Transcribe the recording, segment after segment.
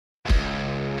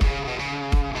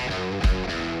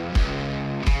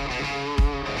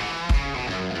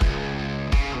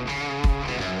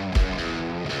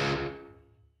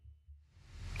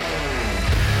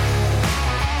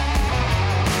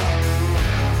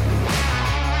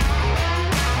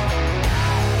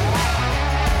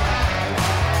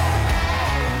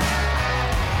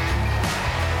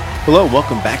Hello,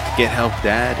 welcome back to Get Help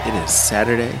Dad. It is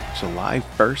Saturday, July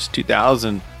 1st,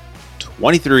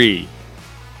 2023.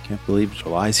 Can't believe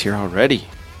July's here already.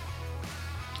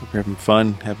 Hope you're having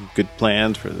fun, having good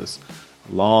plans for this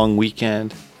long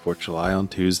weekend, 4th of July on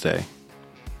Tuesday.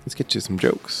 Let's get you some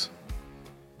jokes.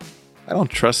 I don't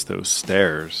trust those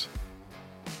stairs.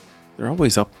 They're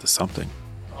always up to something.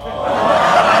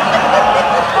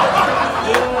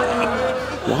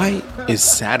 Why is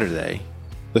Saturday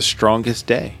the strongest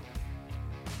day?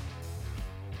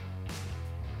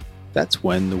 That's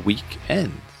when the week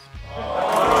ends.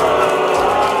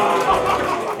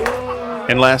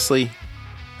 And lastly,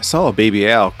 I saw a baby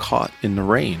owl caught in the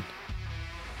rain.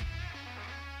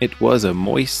 It was a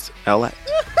moist owlet.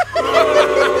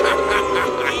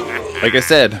 Like I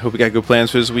said, hope you got good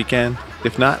plans for this weekend.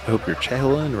 If not, I hope you're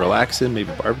chilling, relaxing,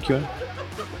 maybe barbecuing.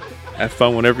 Have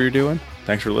fun whatever you're doing.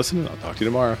 Thanks for listening. I'll talk to you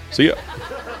tomorrow. See ya.